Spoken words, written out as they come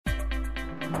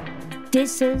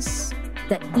This is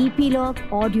the Epilogue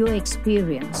Audio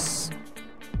Experience.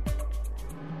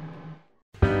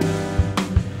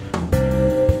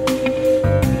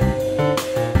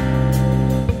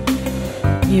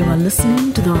 You are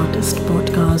listening to the Artist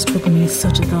Podcast with me,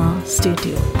 Sachita. Stay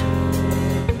tuned.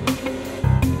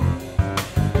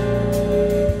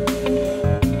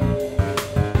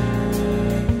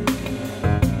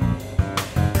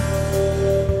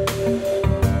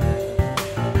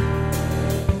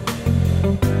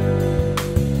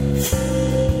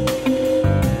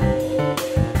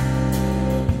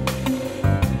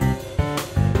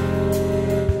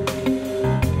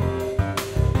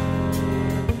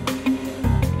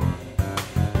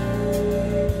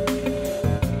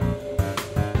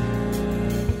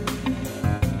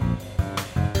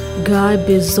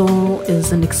 Bisson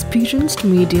is an experienced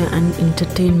media and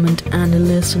entertainment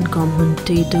analyst and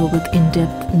commentator with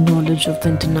in-depth knowledge of the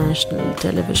international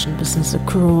television business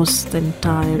across the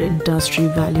entire industry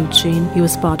value chain. He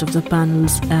was part of the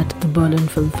panels at the Berlin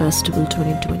Film Festival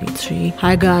 2023.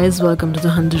 Hi guys, welcome to the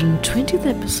 120th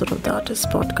episode of the Artist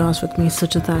Podcast with me,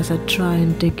 Sachita, as I try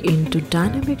and dig into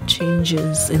dynamic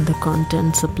changes in the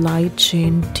content supply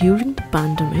chain during the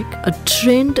pandemic, a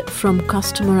trend from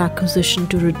customer acquisition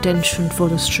to retention for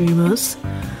the streamers,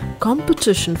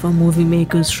 competition for movie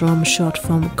makers from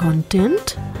short-form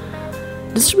content,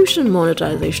 distribution and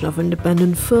monetization of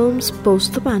independent films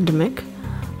post the pandemic,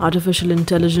 artificial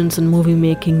intelligence in movie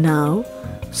making now,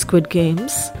 Squid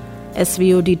Games,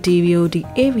 SVOD,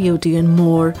 TVOD, AVOD and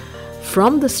more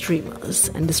from the streamers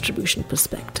and distribution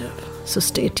perspective. So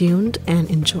stay tuned and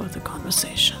enjoy the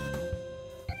conversation.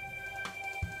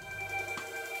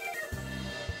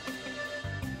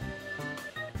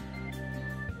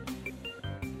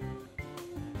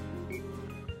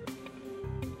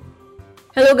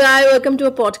 Hello guys, welcome to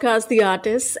a podcast, The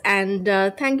Artist, and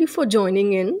thank you for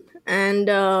joining in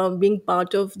and being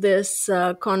part of this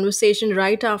conversation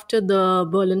right after the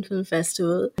Berlin Film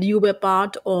Festival. You were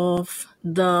part of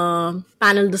the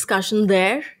panel discussion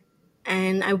there,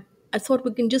 and I thought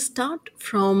we can just start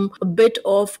from a bit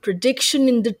of prediction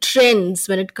in the trends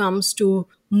when it comes to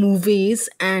movies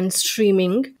and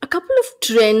streaming. A couple of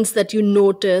trends that you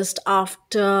noticed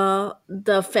after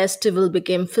the festival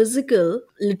became physical,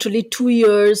 literally 2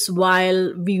 years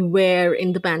while we were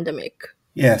in the pandemic.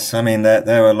 Yes, I mean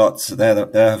there are lots. There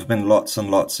have been lots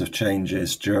and lots of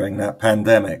changes during that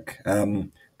pandemic,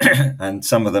 and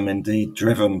some of them indeed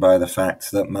driven by the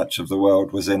fact that much of the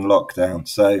world was in lockdown.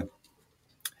 So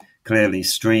clearly,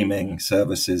 streaming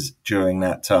services during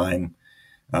that time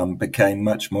became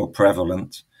much more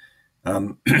prevalent.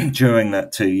 During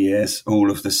that 2 years,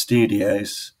 all of the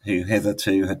studios who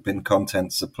hitherto had been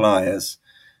content suppliers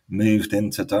moved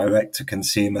into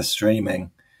direct-to-consumer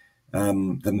streaming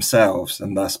themselves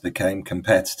and thus became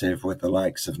competitive with the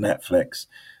likes of Netflix.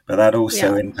 But that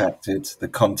also impacted the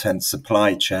content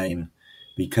supply chain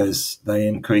because they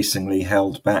increasingly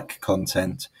held back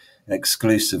content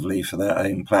exclusively for their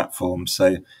own platforms.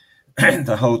 So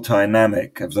the whole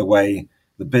dynamic of the way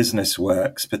the business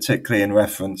works, particularly in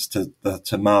reference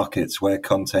to markets where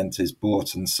content is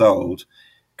bought and sold,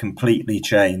 completely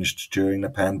changed during the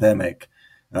pandemic.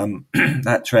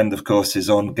 That trend, of course, is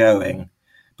ongoing,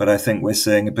 but I think we're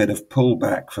seeing a bit of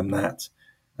pullback from that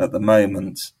at the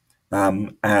moment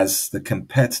as the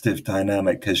competitive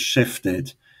dynamic has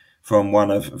shifted from one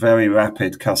of very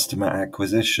rapid customer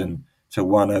acquisition to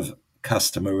one of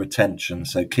customer retention,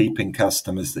 so keeping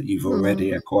customers that you've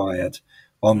already acquired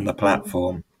on the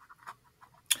platform.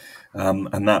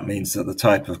 And that means that the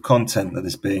type of content that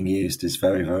is being used is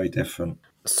very, very different.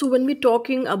 So when we're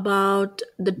talking about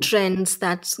the trends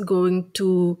that's going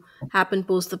to happen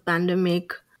post the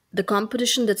pandemic, the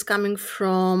competition that's coming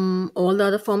from all the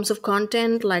other forms of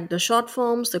content, like the short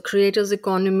forms, the creators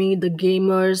economy, the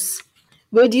gamers,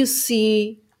 where do you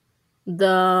see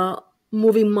the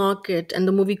movie market and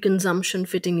the movie consumption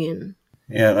fitting in?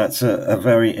 Yeah, that's a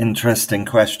very interesting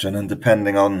question. And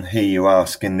depending on who you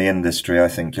ask in the industry, I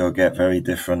think you'll get very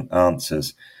different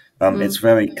answers. It's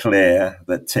very clear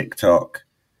that TikTok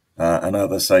and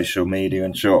other social media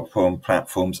and short form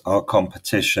platforms are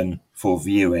competition for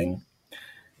viewing.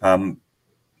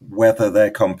 Whether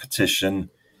they're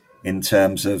competition in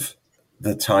terms of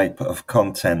the type of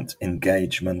content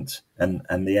engagement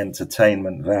and the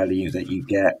entertainment value that you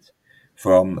get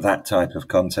from that type of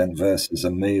content versus a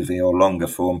movie or longer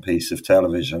form piece of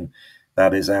television,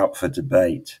 that is out for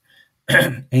debate.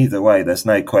 Either way, there's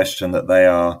no question that they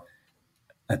are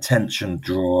attention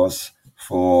draws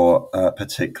for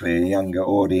particularly a younger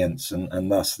audience,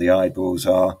 and thus the eyeballs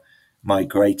are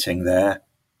migrating there.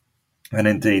 And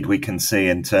indeed, we can see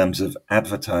in terms of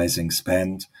advertising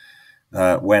spend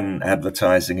when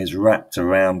advertising is wrapped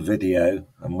around video,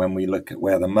 and when we look at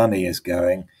where the money is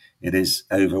going, it is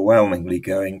overwhelmingly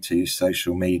going to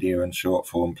social media and short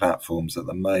form platforms at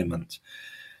the moment.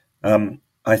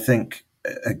 I think,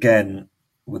 again,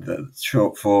 with the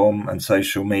short form and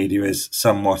social media is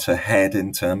somewhat ahead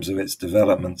in terms of its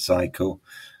development cycle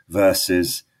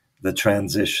versus the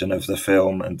transition of the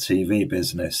film and TV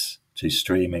business to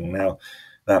streaming. Now,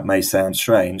 that may sound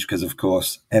strange because, of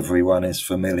course, everyone is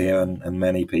familiar and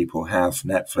many people have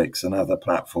Netflix and other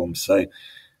platforms. So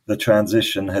the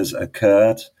transition has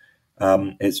occurred.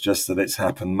 It's just that it's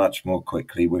happened much more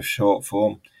quickly with short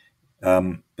form.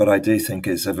 But I do think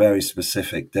it's a very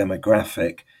specific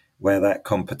demographic where that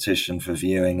competition for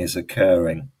viewing is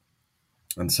occurring.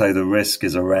 And so the risk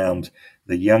is around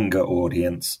the younger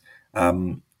audience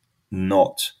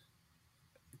not,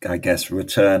 I guess,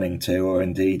 returning to or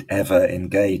indeed ever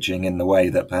engaging in the way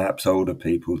that perhaps older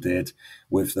people did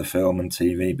with the film and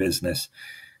TV business.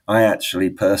 I actually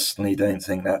personally don't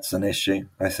think that's an issue.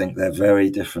 I think they're very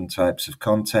different types of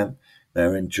content.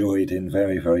 They're enjoyed in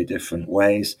very, very different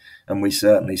ways. And we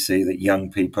certainly see that young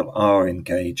people are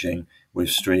engaging with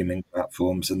streaming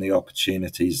platforms and the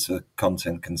opportunities for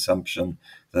content consumption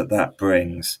that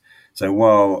brings. So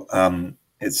while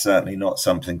it's certainly not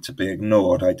something to be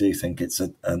ignored, I do think it's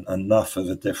enough of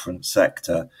a different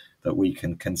sector that we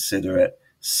can consider it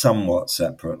somewhat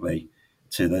separately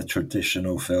to the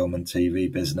traditional film and TV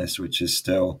business, which is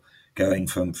still going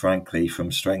from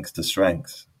strength to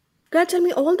strength. Can you tell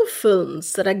me all the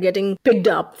films that are getting picked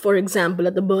up, for example,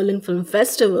 at the Berlin Film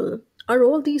Festival, are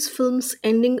all these films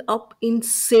ending up in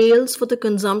sales for the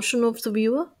consumption of the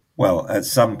viewer? Well, at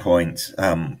some point,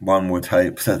 one would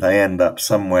hope that they end up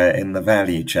somewhere in the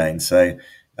value chain. So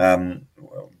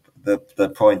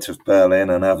the point of Berlin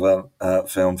and other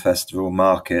film festival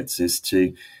markets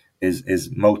is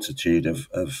multitude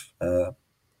of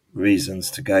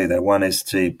reasons to go there. One is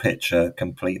to pitch a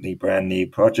completely brand new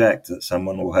project that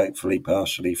someone will hopefully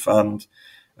partially fund.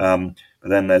 But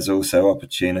then there's also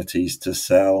opportunities to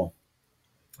sell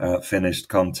finished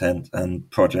content and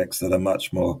projects that are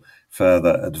much more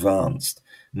further advanced.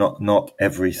 Not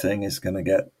everything is going to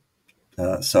get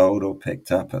sold or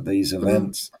picked up at these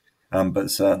events.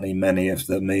 But certainly many of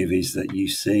the movies that you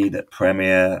see that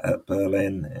premiere at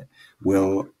Berlin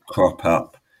will crop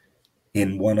up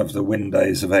in one of the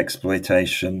windows of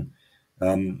exploitation.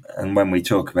 And when we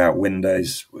talk about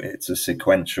windows, it's a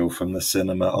sequential from the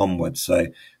cinema onwards. So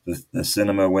the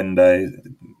cinema window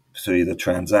through the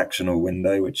transactional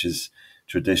window, which is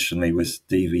traditionally was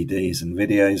DVDs and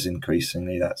videos,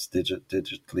 increasingly that's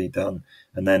digitally done,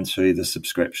 and then through the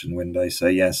subscription window. So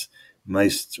yes,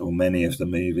 most or many of the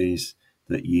movies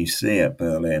that you see at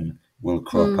Berlin will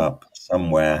crop up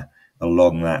somewhere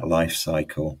along that life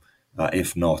cycle,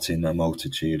 if not in a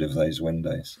multitude of those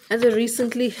windows. As a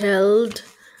recently held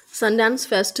Sundance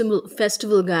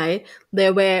Festival guy,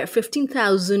 there were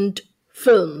 15,000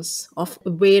 films of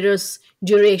various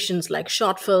durations, like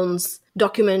short films,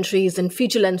 documentaries, and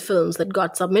feature-length films that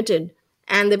got submitted.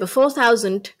 And there were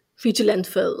 4,000 feature-length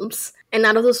films. And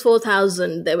out of those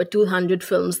 4,000, there were 200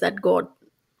 films that got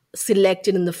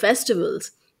selected in the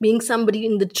festivals. Being somebody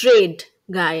in the trade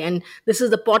guy, and this is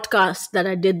the podcast that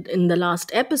I did in the last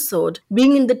episode,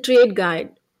 being in the trade guy,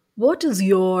 what is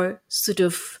your sort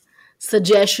of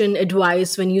suggestion,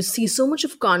 advice when you see so much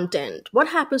of content? What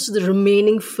happens to the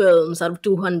remaining films out of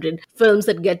 200 films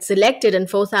that get selected and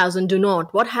 4,000 do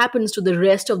not? What happens to the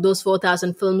rest of those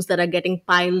 4,000 films that are getting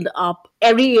piled up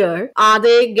every year? Are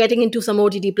they getting into some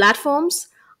OTT platforms?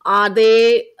 Are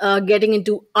they getting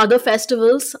into other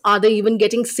festivals? Are they even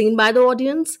getting seen by the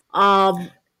audience? Are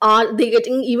they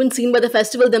getting even seen by the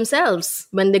festival themselves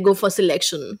when they go for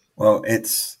selection? Well,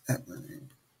 it's,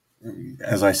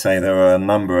 as I say, there are a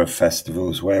number of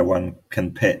festivals where one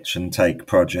can pitch and take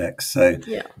projects. So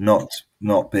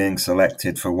not being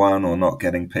selected for one or not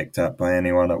getting picked up by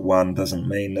anyone at one doesn't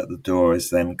mean that the door is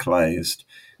then closed.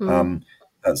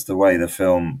 That's the way the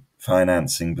film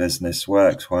financing business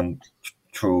works. One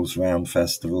trawls around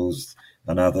festivals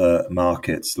and other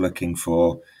markets looking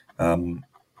for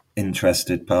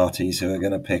interested parties who are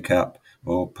going to pick up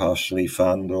or partially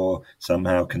fund or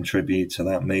somehow contribute to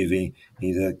that movie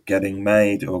either getting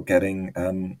made or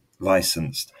getting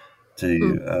licensed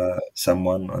to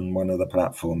someone on one of the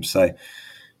platforms. So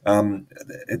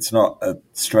it's not a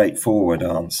straightforward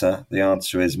answer. The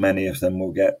answer is many of them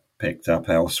will get picked up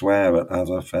elsewhere at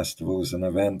other festivals and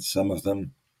events. Some of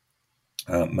them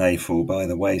may fall by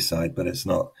the wayside, but it's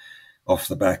not off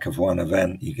the back of one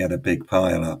event you get a big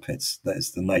pile up. It's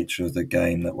the nature of the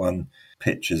game that one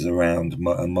pitches around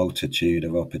a multitude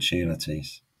of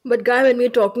opportunities. But Guy, when we're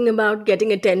talking about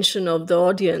getting attention of the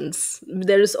audience,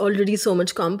 there is already so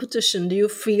much competition. Do you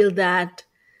feel that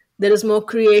there is more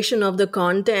creation of the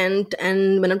content?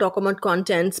 And when I'm talking about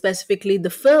content, specifically the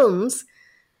films,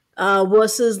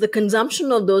 versus the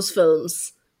consumption of those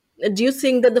films. Do you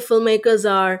think that the filmmakers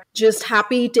are just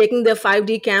happy taking their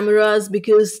 5D cameras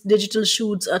because digital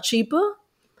shoots are cheaper?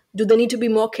 Do they need to be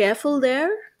more careful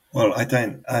there? Well, I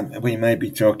don't. We may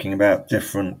be talking about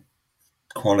different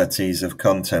qualities of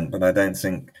content, but I don't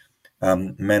think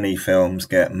many films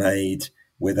get made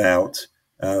without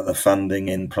the funding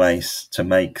in place to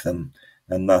make them,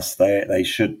 and thus they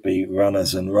should be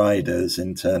runners and riders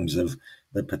in terms of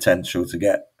the potential to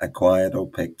get acquired or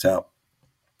picked up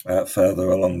further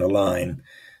along the line.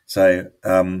 So,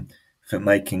 for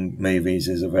making movies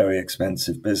is a very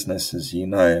expensive business, as you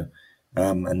know,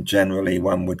 and generally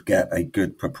one would get a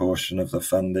good proportion of the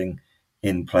funding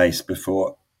in place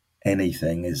before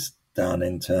anything is done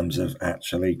in terms of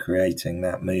actually creating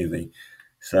that movie.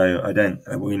 So I don't.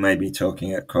 We may be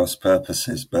talking at cross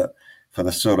purposes, but for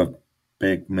the sort of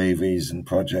big movies and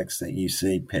projects that you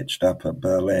see pitched up at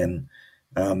Berlin,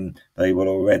 they will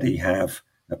already have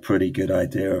a pretty good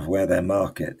idea of where their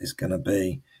market is going to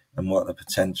be and what the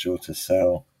potential to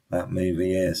sell that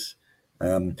movie is.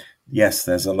 Yes,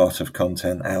 there's a lot of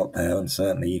content out there, and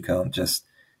certainly you can't just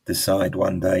decide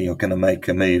one day you're going to make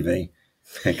a movie,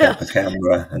 pick Yeah. up a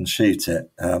camera and shoot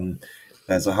it.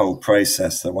 There's a whole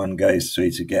process that one goes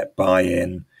through to get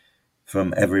buy-in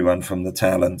from everyone, from the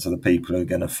talent to the people who are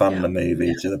going to fund Yeah. the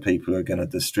movie to the people who are going to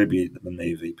distribute the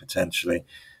movie potentially.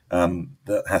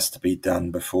 That has to be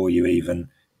done before you even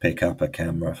pick up a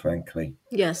camera, frankly.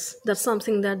 Yes, that's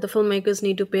something that the filmmakers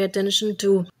need to pay attention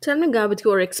to. Tell me, Guy, with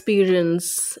your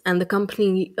experience and the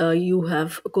company you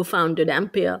have co founded,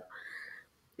 Ampere,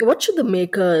 what should the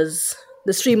makers,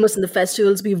 the streamers, and the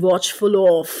festivals be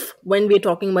watchful of when we're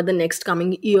talking about the next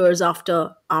coming years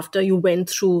after you went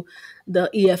through the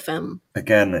EFM?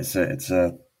 Again, it's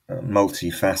a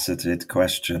multifaceted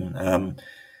question.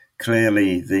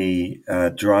 Clearly,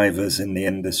 the drivers in the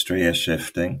industry are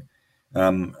shifting.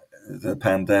 The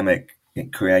pandemic,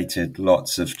 it created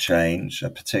lots of change,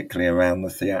 particularly around the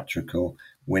theatrical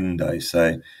window.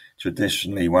 So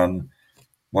traditionally, one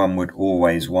would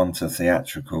always want a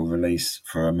theatrical release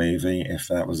for a movie if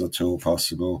that was at all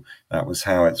possible. That was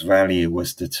how its value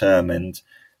was determined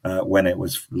when it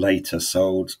was later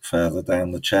sold further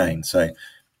down the chain. So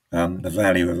the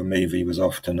value of a movie was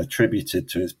often attributed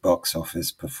to its box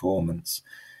office performance.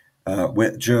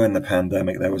 During the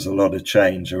pandemic, there was a lot of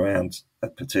change around,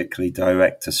 particularly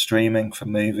direct to streaming for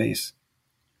movies.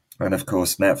 And of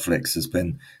course, Netflix has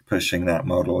been pushing that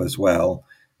model as well,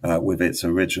 with its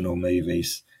original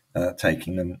movies,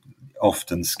 taking them,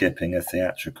 often skipping a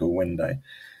theatrical window.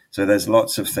 So there's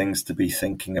lots of things to be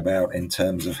thinking about in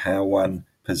terms of how one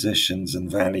positions and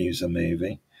values a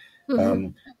movie,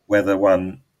 whether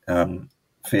one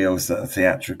feels that a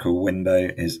theatrical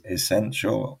window is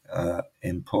essential,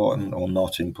 important, or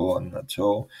not important at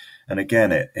all. And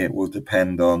again, it will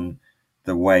depend on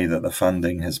the way that the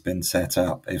funding has been set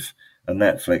up. If a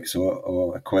Netflix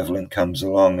or equivalent comes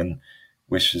along and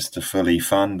wishes to fully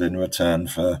fund in return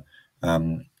for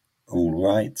all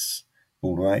rights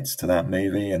to that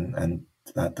movie, and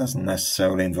that doesn't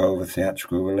necessarily involve a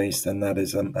theatrical release, then that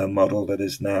is a model that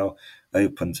is now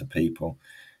open to people.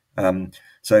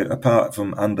 So apart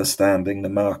from understanding the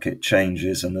market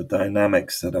changes and the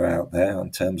dynamics that are out there in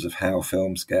terms of how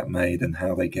films get made and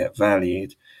how they get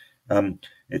valued,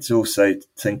 it's also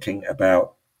thinking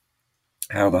about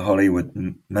how the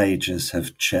Hollywood majors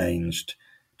have changed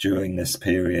during this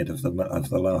period of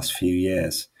the last few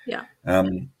years. Yeah.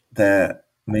 Their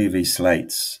movie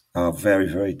slates are very,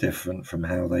 very different from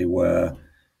how they were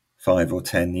 5 or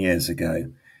 10 years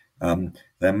ago.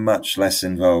 They're much less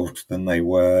involved than they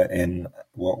were in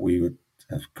what we would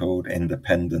have called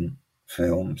independent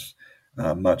films,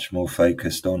 much more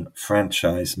focused on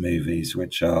franchise movies,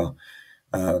 which are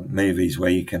movies where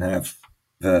you can have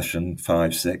version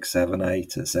 5, 6, 7,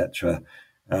 8, etc.,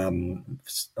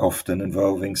 often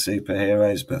involving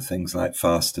superheroes, but things like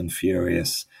Fast and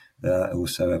Furious,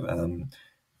 also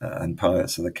and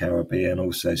Pirates of the Caribbean,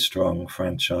 also strong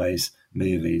franchise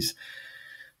movies.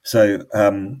 So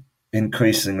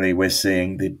increasingly, we're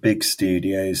seeing the big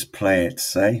studios play it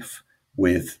safe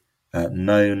with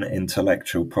known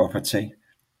intellectual property.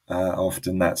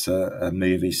 Often that's a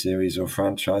movie series or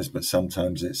franchise, but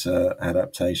sometimes it's an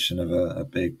adaptation of a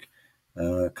big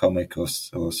comic or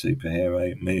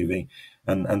superhero movie.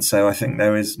 And so I think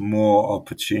there is more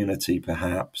opportunity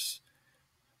perhaps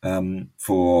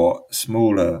for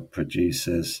smaller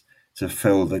producers to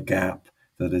fill the gap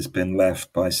that has been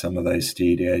left by some of those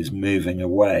studios moving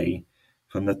away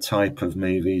from the type of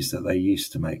movies that they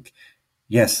used to make.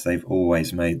 Yes, they've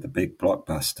always made the big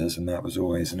blockbusters, and that was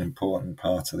always an important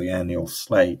part of the annual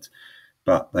slate,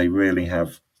 but they really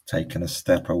have taken a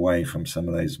step away from some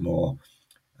of those more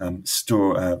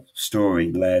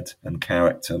story-led and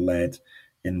character-led,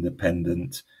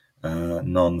 independent,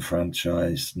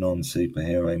 non-franchise,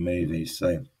 non-superhero movies.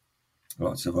 So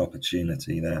lots of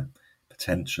opportunity there,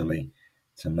 potentially,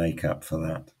 to make up for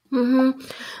that.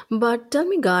 But tell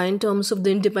me, Guy, in terms of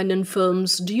the independent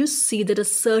films, do you see that a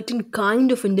certain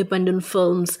kind of independent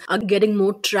films are getting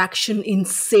more traction in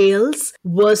sales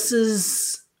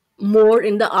versus more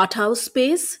in the art house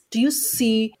space? Do you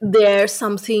see there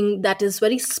something that is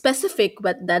very specific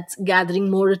but that's gathering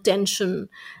more attention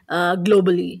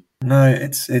globally? No,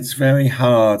 it's very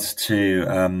hard to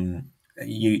I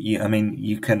mean,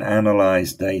 you can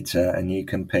analyze data and you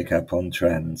can pick up on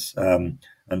trends.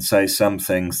 And so some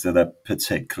things that are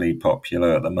particularly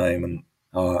popular at the moment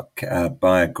are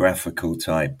biographical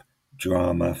type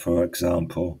drama, for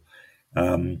example,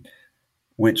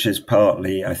 which is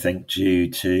partly, I think, due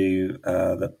to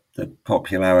the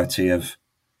popularity of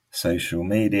social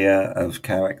media, of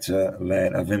character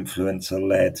led, of influencer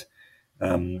led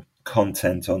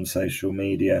content on social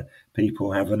media.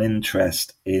 People have an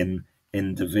interest in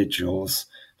individuals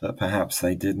that perhaps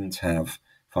they didn't have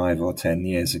 5 or 10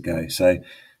 years ago. So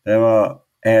there are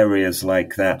areas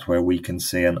like that where we can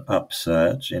see an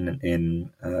upsurge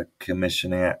in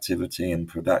commissioning activity and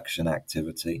production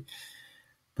activity.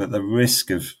 But the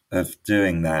risk of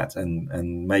doing that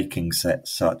and making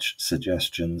such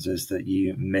suggestions is that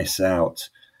you miss out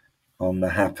on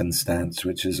the happenstance,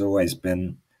 which has always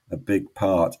been a big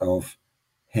part of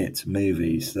hit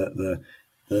movies, that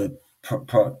the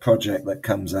project that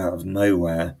comes out of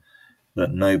nowhere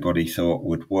that nobody thought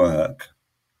would work,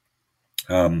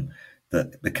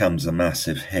 that becomes a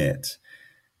massive hit.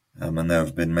 And there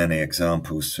have been many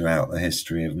examples throughout the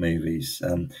history of movies.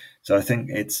 So I think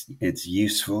it's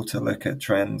useful to look at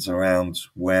trends around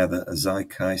where the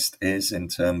zeitgeist is in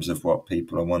terms of what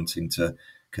people are wanting to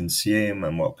consume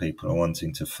and what people are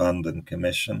wanting to fund and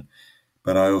commission.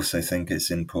 But I also think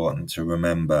it's important to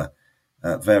remember,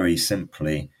 very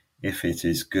simply, if it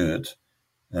is good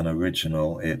and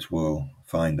original, it will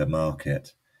find a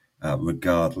market,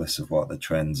 regardless of what the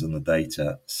trends and the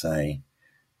data say.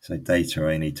 So data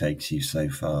only takes you so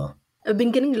far. I've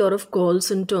been getting a lot of calls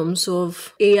in terms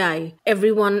of AI.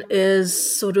 Everyone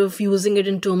is sort of using it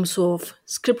in terms of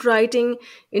script writing,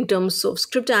 in terms of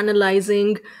script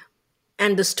analyzing,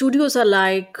 and the studios are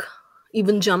like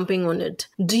even jumping on it.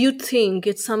 Do you think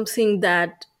it's something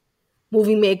that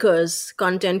movie makers,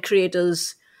 content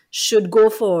creators should go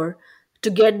for to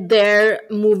get their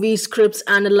movie scripts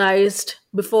analyzed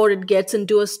before it gets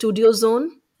into a studio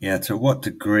zone? Yeah, to what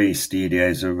degree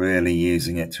studios are really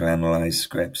using it to analyze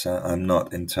scripts, I'm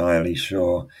not entirely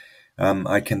sure.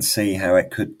 I can see how it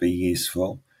could be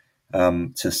useful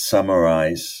to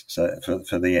summarize, so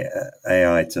for the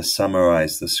AI to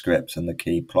summarize the script and the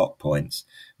key plot points,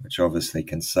 which obviously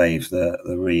can save the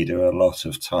reader a lot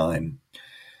of time.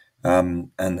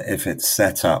 And if it's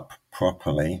set up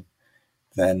properly,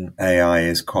 then AI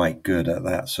is quite good at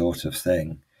that sort of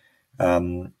thing.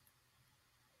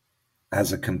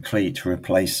 As a complete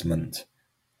replacement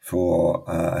for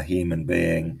a human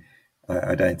being,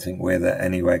 I don't think we're there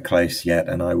anywhere close yet,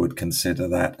 and I would consider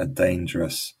that a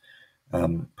dangerous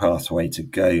pathway to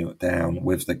go down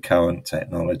with the current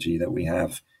technology that we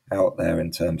have out there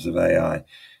in terms of AI.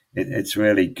 It's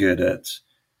really good at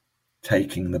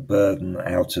taking the burden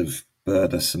out of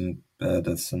burdensome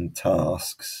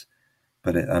tasks,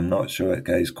 but I'm not sure it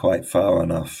goes quite far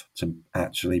enough to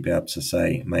actually be able to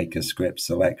say, make a script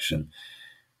selection.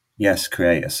 Yes,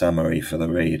 create a summary for the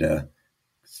reader,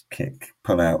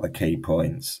 pull out the key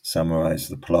points, summarize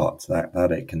the plot.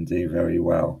 That it can do very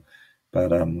well.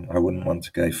 But I wouldn't want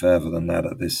to go further than that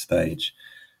at this stage.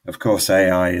 Of course,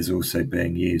 AI is also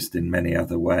being used in many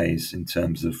other ways in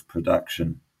terms of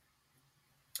production,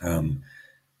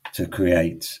 to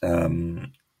create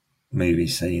movie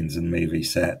scenes and movie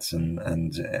sets and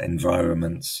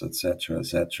environments, etc.,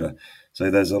 etc. So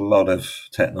there's a lot of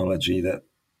technology that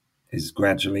is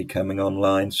gradually coming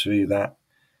online through that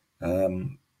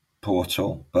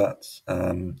portal, but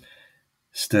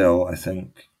still, I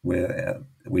think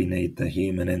we need the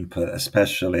human input,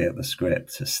 especially at the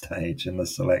script stage and the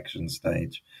selection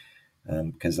stage,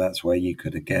 because that's where you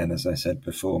could, again, as I said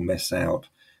before, miss out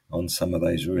on some of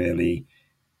those really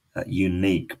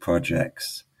unique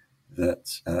projects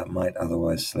that might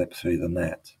otherwise slip through the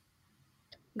net.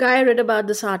 Guy, I read about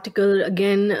this article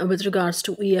again with regards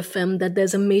to EFM that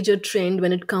there's a major trend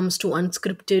when it comes to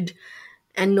unscripted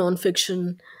and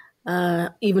non-fiction,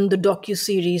 even the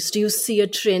docu-series. Do you see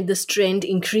this trend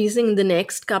increasing in the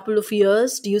next couple of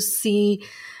years? Do you see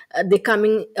they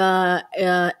coming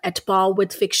at par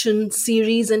with fiction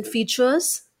series and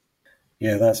features?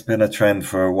 Yeah, that's been a trend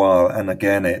for a while. And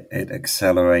again, it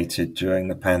accelerated during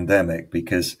the pandemic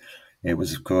because it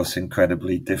was, of course,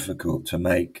 incredibly difficult to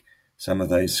make some of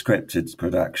those scripted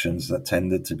productions that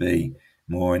tended to be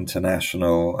more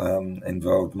international,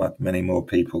 involved many more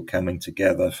people coming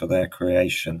together for their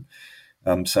creation.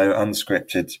 So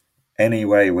unscripted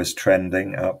anyway was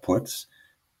trending upwards,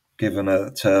 given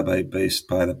a turbo boost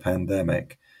by the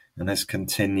pandemic, and has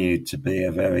continued to be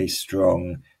a very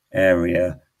strong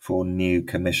area for new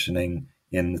commissioning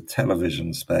in the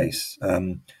television space.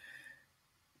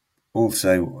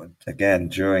 Also, again,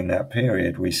 during that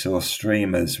period, we saw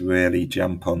streamers really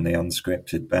jump on the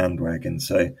unscripted bandwagon.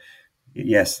 So,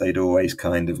 yes, they'd always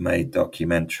kind of made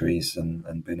documentaries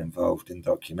and been involved in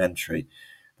documentary.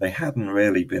 They hadn't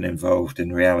really been involved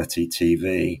in reality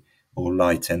TV or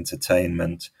light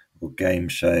entertainment or game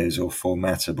shows or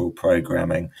formatable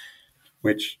programming,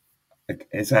 which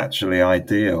is actually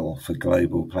ideal for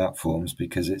global platforms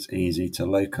because it's easy to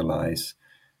localize.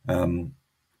 Um,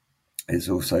 it's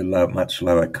also much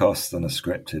lower cost than a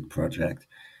scripted project.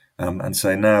 And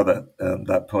so now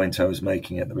that point I was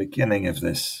making at the beginning of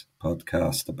this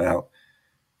podcast about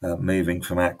moving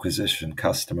from acquisition,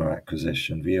 customer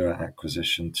acquisition, viewer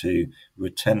acquisition to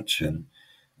retention,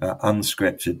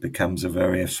 unscripted becomes a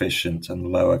very efficient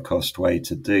and lower cost way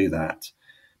to do that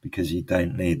because you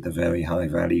don't need the very high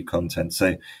value content.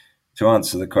 So to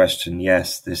answer the question,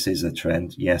 yes, this is a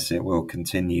trend. Yes, it will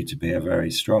continue to be a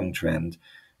very strong trend.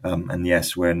 And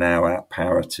yes, we're now at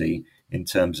parity in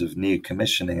terms of new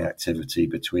commissioning activity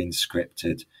between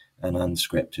scripted and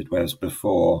unscripted, whereas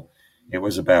before it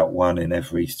was about 1 in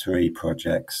every 3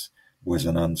 projects was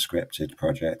an unscripted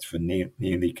project for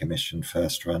newly commissioned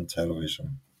first run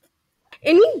television.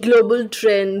 Any global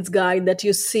trends, Guy, that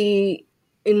you see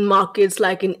in markets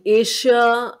like in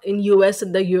Asia, in US,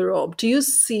 and the Europe? Do you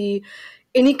see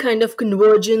any kind of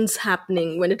convergence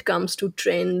happening when it comes to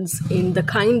trends in the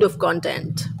kind of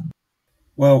content?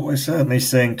 Well, we're certainly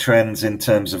seeing trends in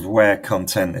terms of where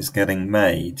content is getting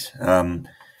made.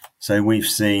 So we've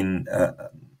seen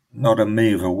not a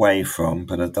move away from,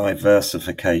 but a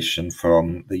diversification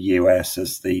from the US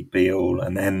as the be all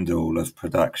and end all of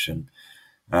production.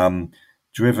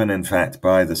 Driven, in fact,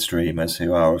 by the streamers,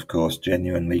 who are, of course,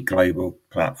 genuinely global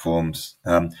platforms,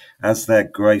 as their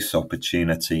growth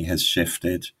opportunity has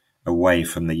shifted away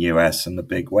from the US and the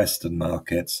big Western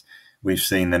markets. We've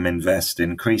seen them invest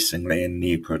increasingly in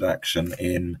new production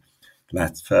in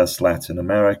first Latin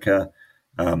America,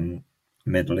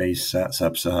 Middle East,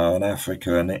 Sub-Saharan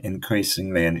Africa, and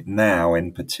increasingly, and now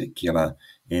in particular,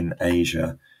 in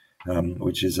Asia,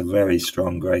 which is a very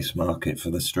strong growth market for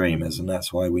the streamers, and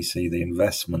that's why we see the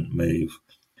investment move.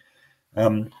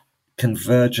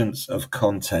 Convergence of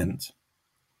content,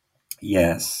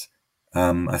 yes.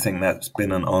 I think that's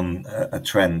been a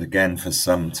trend again for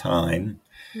some time.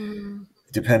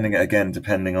 Depending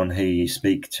on who you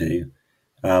speak to.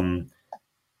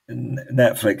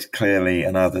 Netflix clearly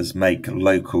and others make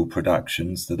local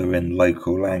productions that are in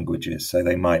local languages. So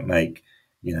they might make,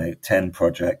 10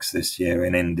 projects this year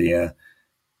in India,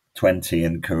 20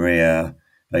 in Korea.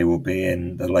 They will be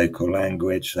in the local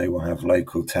language. They will have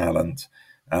local talent,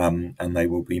 and they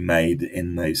will be made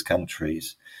in those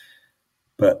countries.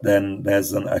 But then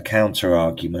there's a counter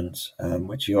argument,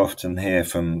 which you often hear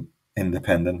from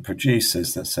independent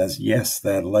producers that says, yes,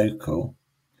 they're local.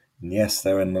 And yes,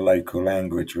 they're in the local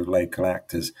language with local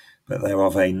actors, but they're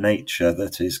of a nature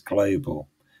that is global,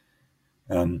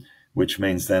 which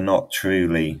means they're not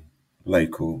truly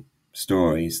local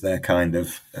stories. They're kind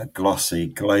of a glossy,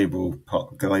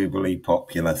 globally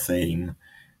popular theme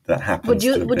that Would happens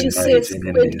you to have would you been say made in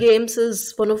Squid India. Games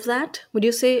is one of that? Would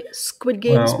you say Squid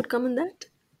Games would Well, come in that?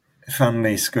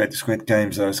 funnily, Squid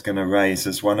Games I was going to raise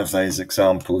as one of those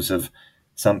examples of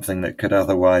something that could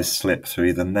otherwise slip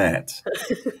through the net.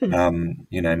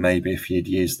 Maybe if you'd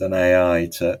used an AI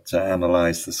to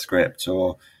analyze the script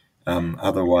or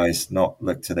otherwise not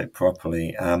looked at it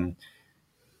properly.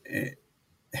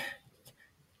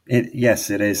 Yes,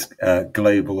 it is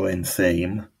global in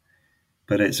theme,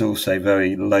 but it's also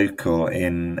very local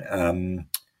in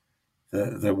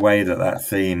the way that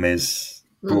theme is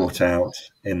brought out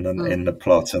in the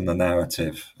plot and the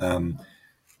narrative,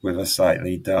 with a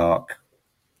slightly dark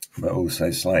but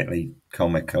also slightly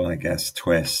comical, I guess,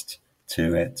 twist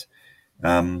to it.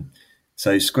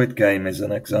 So Squid Game is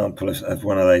an example of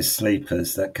one of those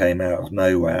sleepers that came out of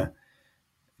nowhere.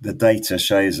 The data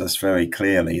shows us very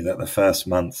clearly that the first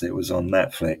month it was on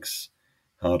Netflix,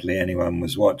 hardly anyone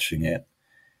was watching it.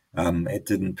 It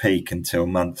didn't peak until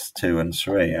month 2 and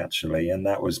 3, actually, and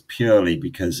that was purely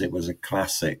because it was a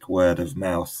classic word of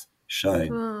mouth show.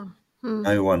 Wow.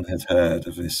 No one had heard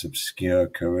of this obscure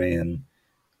Korean,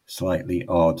 slightly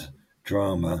odd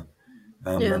drama,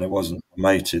 Yeah. and it wasn't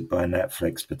promoted by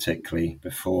Netflix particularly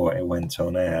before it went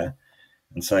on air,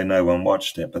 and so no one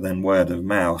watched it. But then word of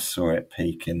mouth saw it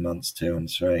peak in months 2 and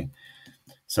 3.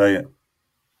 So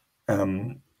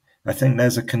I think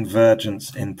there's a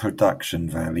convergence in production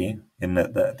value in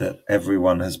that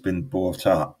everyone has been brought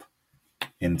up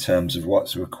in terms of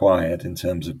what's required in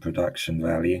terms of production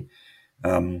value,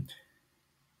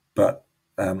 but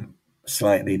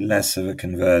slightly less of a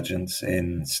convergence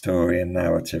in story and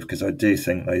narrative, because I do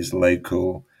think those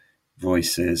local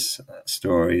voices,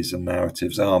 stories and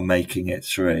narratives are making it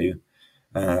through,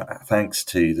 thanks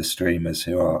to the streamers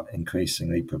who are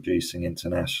increasingly producing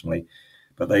internationally.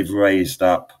 But they've raised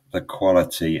up the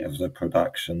quality of the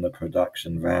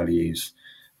production values,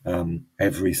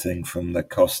 everything from the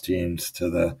costumes to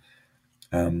the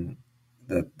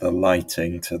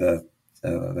lighting to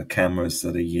the cameras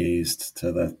that are used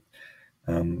to the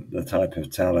type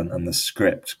of talent, and the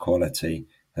script quality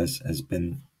has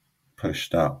been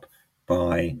pushed up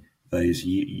by those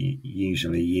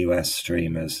usually US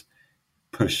streamers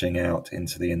pushing out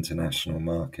into the international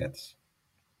markets.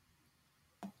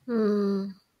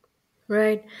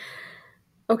 Right.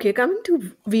 Okay, coming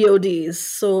to VODs.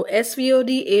 So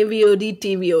SVOD, AVOD,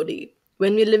 TVOD.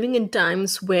 When we're living in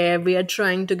times where we are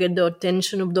trying to get the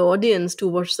attention of the audience to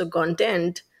watch the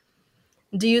content,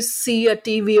 do you see a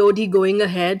TVOD going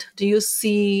ahead? Do you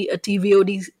see a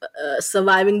TVOD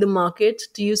surviving the market?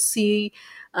 Do you see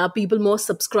people more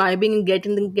subscribing and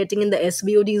getting in the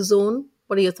SVOD zone?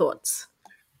 What are your thoughts?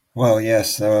 Well,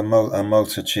 yes, there are a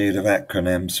multitude of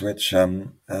acronyms which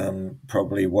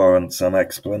probably warrant some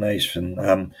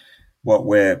explanation. What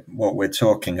we're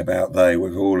talking about, though,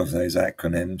 with all of those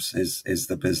acronyms is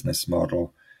the business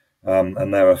model,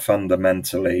 and there are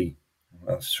fundamentally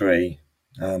three.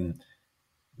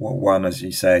 One, as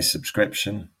you say,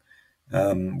 subscription,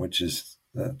 which is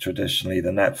traditionally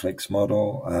the Netflix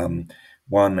model.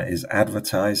 One is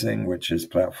advertising, which is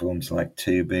platforms like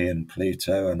Tubi and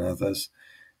Pluto and others.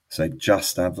 So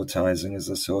just advertising as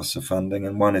a source of funding.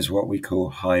 And one is what we call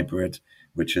hybrid,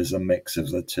 which is a mix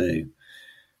of the two.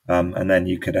 And then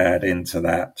you could add into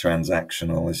that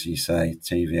transactional, as you say,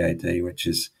 TVAD, which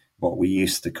is what we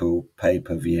used to call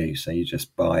pay-per-view. So you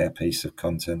just buy a piece of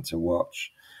content to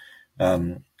watch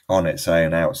on its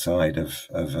own outside of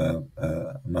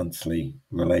a monthly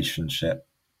relationship.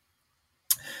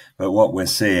 But what we're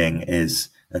seeing is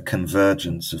a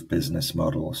convergence of business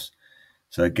models.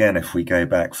 So again, if we go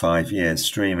back 5 years,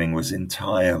 streaming was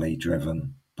entirely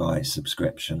driven by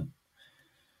subscription.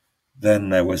 Then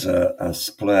there was a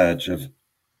splurge of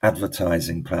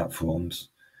advertising platforms.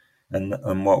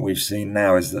 And what we've seen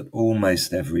now is that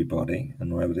almost everybody,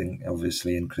 and I would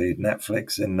obviously include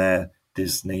Netflix in there,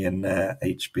 Disney in there,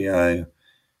 HBO,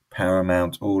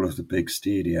 Paramount, all of the big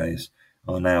studios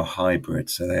are now hybrid.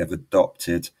 So they have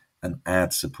adopted an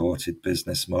ad-supported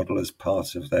business model as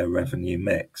part of their revenue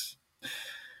mix.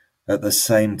 At the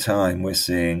same time, we're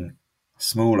seeing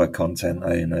smaller content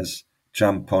owners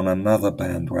jump on another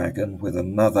bandwagon with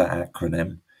another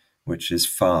acronym, which is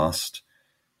FAST,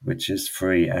 which is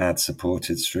free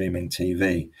ad-supported streaming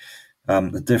TV.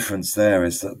 The difference there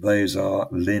is that those are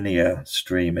linear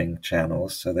streaming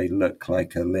channels, so they look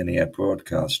like a linear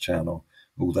broadcast channel,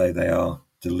 although they are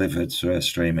delivered through a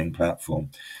streaming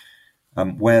platform.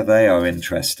 Where they are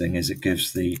interesting is it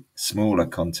gives the smaller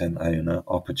content owner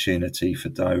opportunity for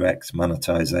direct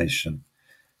monetization.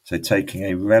 So taking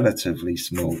a relatively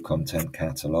small content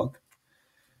catalog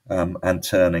and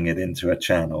turning it into a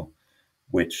channel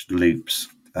which loops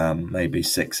maybe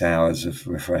 6 hours of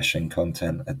refreshing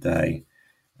content a day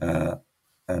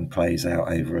and plays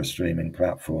out over a streaming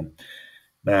platform.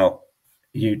 Now,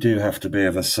 you do have to be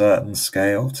of a certain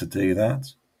scale to do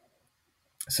that.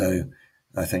 So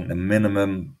I think the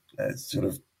minimum sort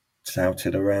of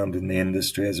touted around in the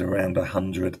industry is around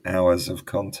 100 hours of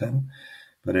content,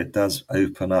 but it does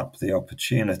open up the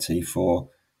opportunity for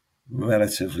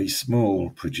relatively small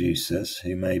producers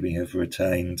who maybe have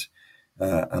retained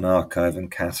an archive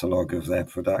and catalogue of their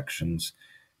productions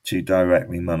to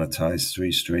directly monetize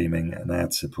through streaming and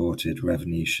ad-supported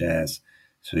revenue shares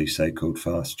through so-called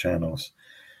fast channels.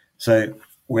 So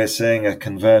we're seeing a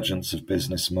convergence of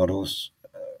business models.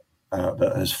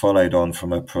 that has followed on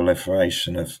from a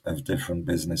proliferation of different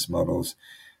business models.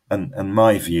 And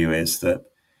my view is that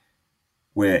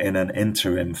we're in an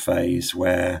interim phase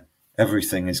where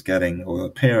everything is getting or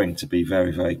appearing to be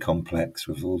very, very complex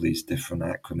with all these different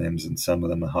acronyms, and some of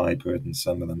them are hybrid and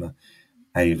some of them are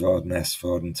AVOD and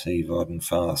SVOD and TVOD and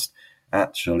FAST.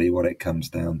 Actually, what it comes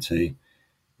down to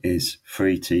is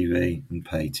free TV and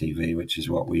pay TV, which is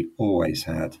what we always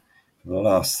had for the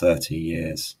last 30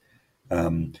 years.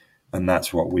 And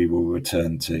that's what we will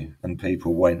return to. And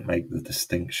people won't make the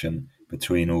distinction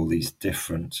between all these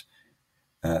different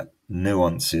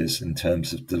nuances in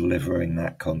terms of delivering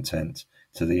that content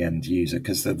to the end user,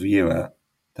 because the viewer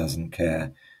doesn't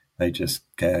care. They just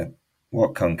care,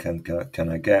 what content can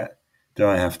I get? Do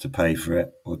I have to pay for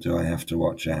it, or do I have to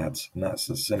watch ads? And that's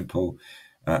a simple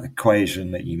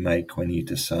equation that you make when you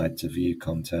decide to view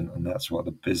content, and that's what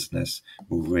the business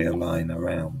will realign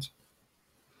around.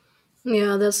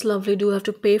 Yeah, that's lovely. Do I have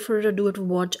to pay for it or do I have to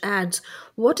watch ads?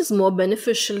 What is more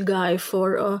beneficial, Guy,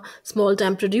 for a small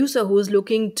time producer who's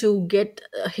looking to get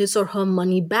his or her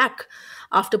money back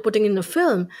after putting in a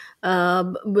film?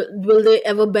 Will they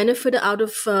ever benefit out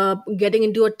of getting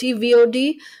into a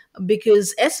TVOD?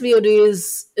 Because SVOD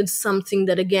is something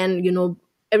that, again,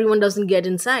 everyone doesn't get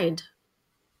inside.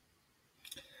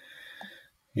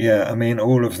 Yeah, I mean,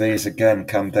 all of these again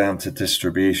come down to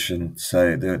distribution.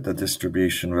 So the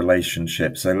distribution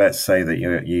relationship. So let's say that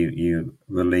you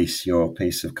release your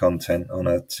piece of content on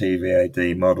a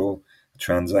TVAD model, a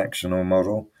transactional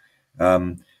model.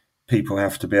 People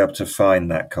have to be able to find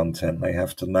that content. They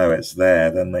have to know it's there.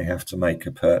 Then they have to make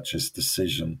a purchase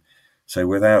decision. So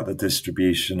without the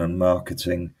distribution and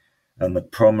marketing and the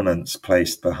prominence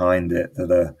placed behind it that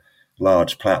a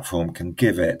large platform can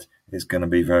give it, is going to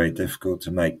be very difficult to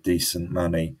make decent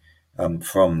money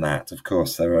from that. Of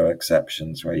course, there are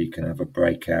exceptions where you can have a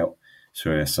breakout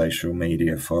through a social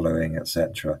media following,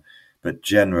 etc. But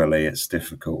generally, it's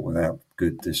difficult without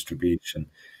good distribution.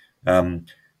 The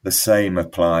same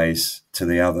applies to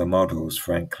the other models,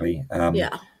 frankly.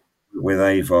 With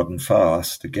AVOD and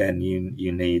FAST, again,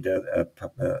 you need a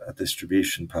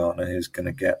distribution partner who's going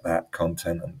to get that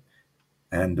content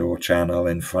and or channel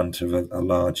in front of a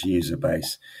large user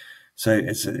base. So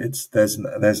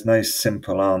there's no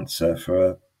simple answer for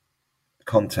a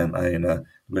content owner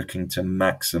looking to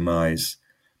maximize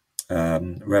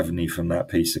revenue from that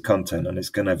piece of content, and it's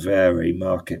going to vary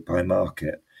market by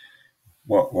market.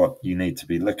 What you need to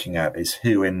be looking at is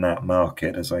who in that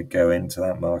market, as I go into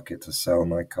that market to sell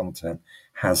my content,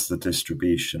 has the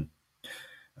distribution,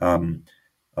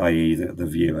 i.e. the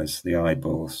viewers, the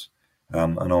eyeballs,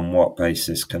 and on what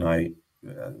basis can I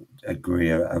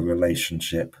agree a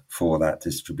relationship for that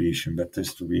distribution. But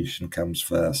distribution comes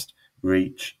first.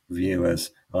 Reach,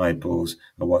 viewers, eyeballs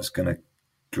are what's going to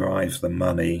drive the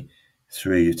money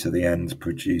through to the end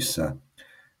producer,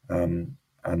 and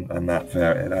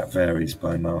that varies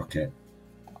by market.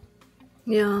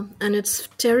 Yeah, and it's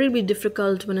terribly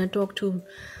difficult when I talk to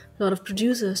a lot of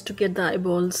producers to get the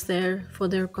eyeballs there for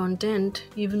their content,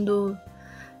 even though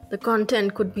the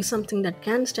content could be something that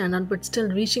can stand out, but still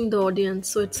reaching the audience.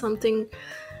 So it's something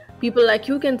people like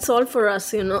you can solve for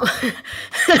us,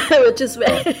 which is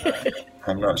very...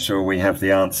 I'm not sure we have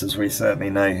the answers. We certainly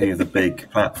know who the big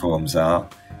platforms are,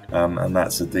 and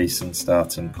that's a decent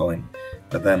starting point.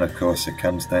 But then, of course, it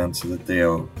comes down to the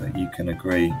deal that you can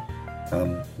agree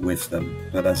with them.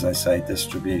 But as I say,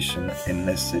 distribution in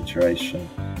this situation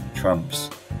trumps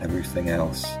everything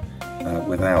else.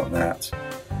 Without that,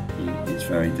 it's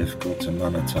very difficult to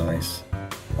monetize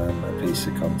a piece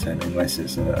of content unless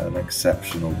it's an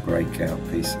exceptional breakout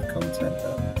piece of content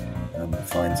that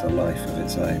finds a life of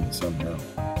its own somehow.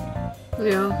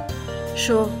 Yeah,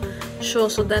 sure.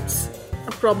 So that's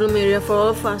a problem area for all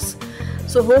of us.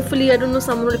 So hopefully, I don't know,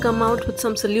 someone will come out with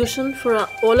some solution for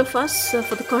all of us,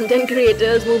 for the content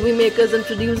creators, movie makers and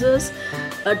producers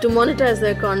to monetize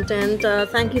their content.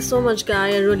 Thank you so much,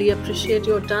 Guy. I really appreciate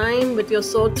your time with your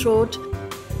sore throat.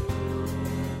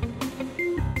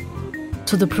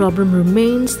 So the problem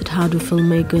remains that how do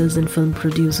filmmakers and film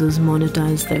producers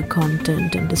monetize their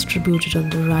content and distribute it on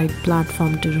the right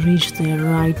platform to reach their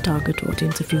right target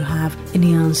audience? If you have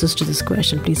any answers to this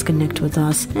question, please connect with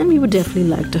us and we would definitely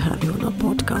like to have you on our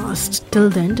podcast. Till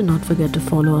then, do not forget to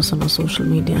follow us on our social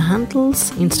media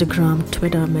handles, Instagram,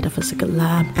 Twitter, Metaphysical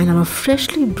Lab, and our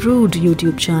freshly brewed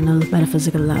YouTube channel,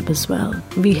 Metaphysical Lab as well.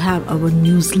 We have our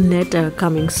newsletter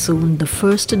coming soon, the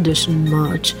first edition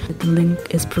March. The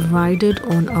link is provided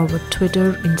on our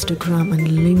Twitter, Instagram and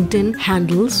LinkedIn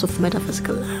handles of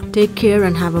Metaphysical Lab. Take care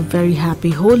and have a very happy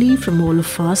Holi from all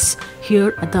of us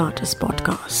here at the Artist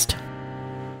Podcast.